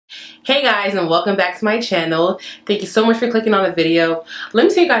Hey guys, and welcome back to my channel. Thank you so much for clicking on the video. Let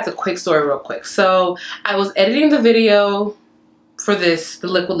me tell you guys a quick story real quick. So I was editing the video for the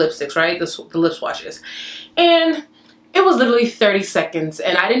liquid lipsticks, right? The lip swatches. And it was literally 30 seconds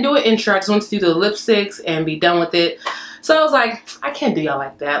and I didn't do an intro. I just wanted to do the lipsticks and be done with it. So I was like, I can't do y'all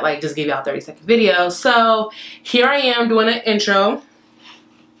like that. Like just give y'all a 30-second video. So here I am doing an intro.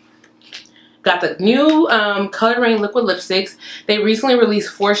 Got the new Color Raine liquid lipsticks. They recently released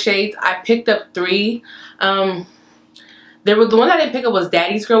 4 shades. I picked up 3. The one that I didn't pick up was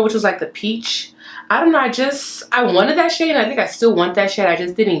Daddy's Girl, which was like the peach. I don't know, I wanted that shade and I think I still want that shade. I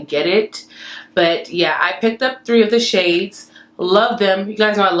just didn't get it. But yeah, I picked up 3 of the shades. Love them. You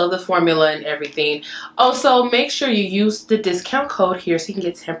guys know I love the formula and everything. Also, make sure you use the discount code here so you can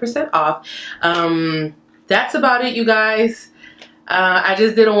get 10% off. That's about it, you guys. I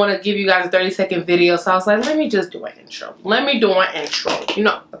just didn't want to give you guys a 30-second video, so I was like, let me just do an intro. Let me do an intro. You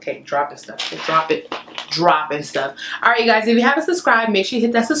know, okay, dropping stuff. Dropping stuff. Alright, you guys, if you haven't subscribed, make sure you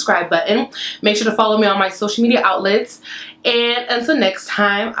hit that subscribe button. Make sure to follow me on my social media outlets. And until next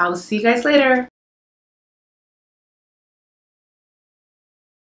time, I will see you guys later.